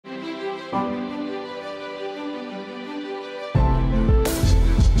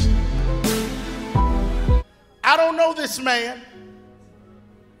I don't know this man.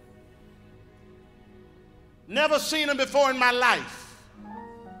 Never seen him before in my life.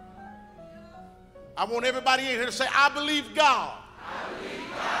 I want everybody in here to say, I believe God. I believe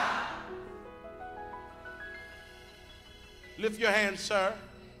God. Lift your hand, sir.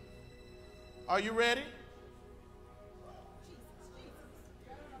 Are you ready?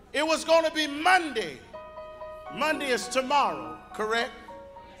 It was going to be Monday. Monday is tomorrow, correct?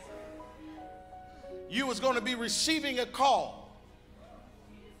 You was going to be receiving a call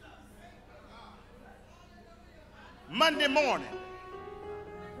Monday morning.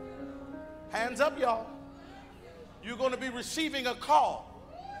 Hands up, y'all. You're going to be receiving a call.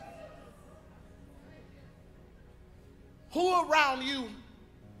 Who around you,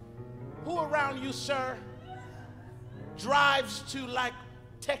 sir, drives to like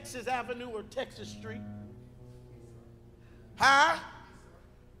Texas Avenue or Texas Street? Huh?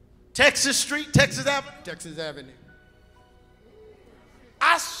 Texas Street, Texas Avenue? Texas Avenue.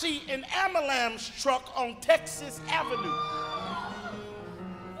 I see an ambulance truck on Texas Avenue.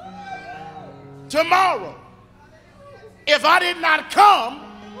 Tomorrow, if I did not come,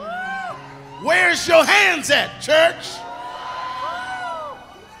 where's your hands at, church?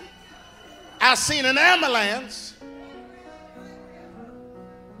 I seen an ambulance,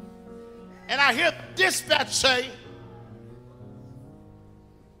 and I hear dispatch say,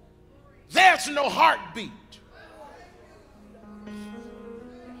 there's no heartbeat.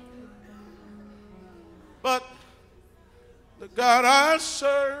 But the God I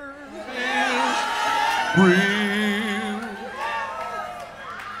serve is real.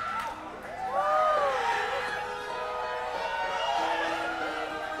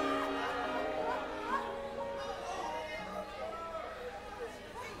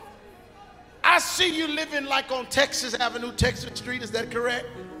 I see you living like on Texas Avenue, Texas Street. Is that correct?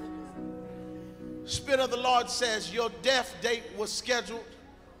 Spirit of the Lord says your death date was scheduled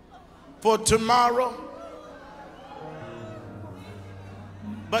for tomorrow.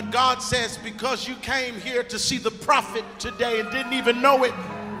 But God says because you came here to see the prophet today and didn't even know it,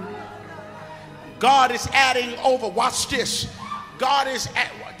 God is adding over. Watch this.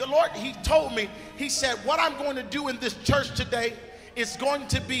 The Lord, he told me, he said, what I'm going to do in this church today is going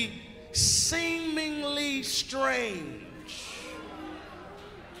to be seemingly strange.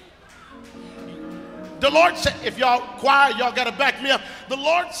 The Lord said, if y'all choir, y'all got to back me up. The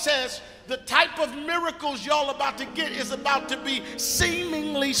Lord says the type of miracles y'all about to get is about to be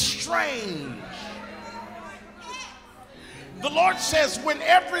seemingly strange. The Lord says when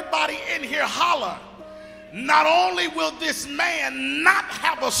everybody in here holler, not only will this man not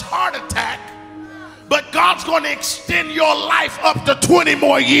have a heart attack, but God's going to extend your life up to 20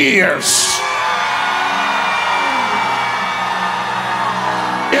 more years.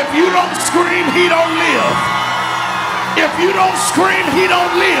 If you don't scream, he don't live. If you don't scream, he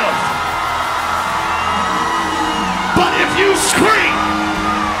don't live. But if you scream,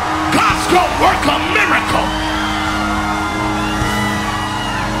 God's going to work a miracle.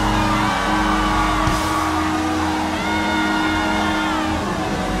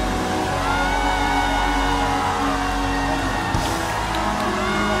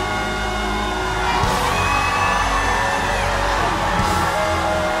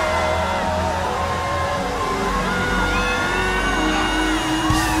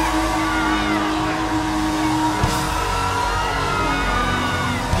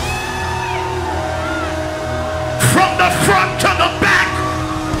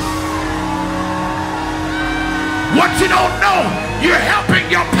 What you don't know, you're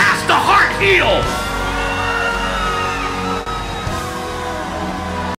helping your pastor heart heal.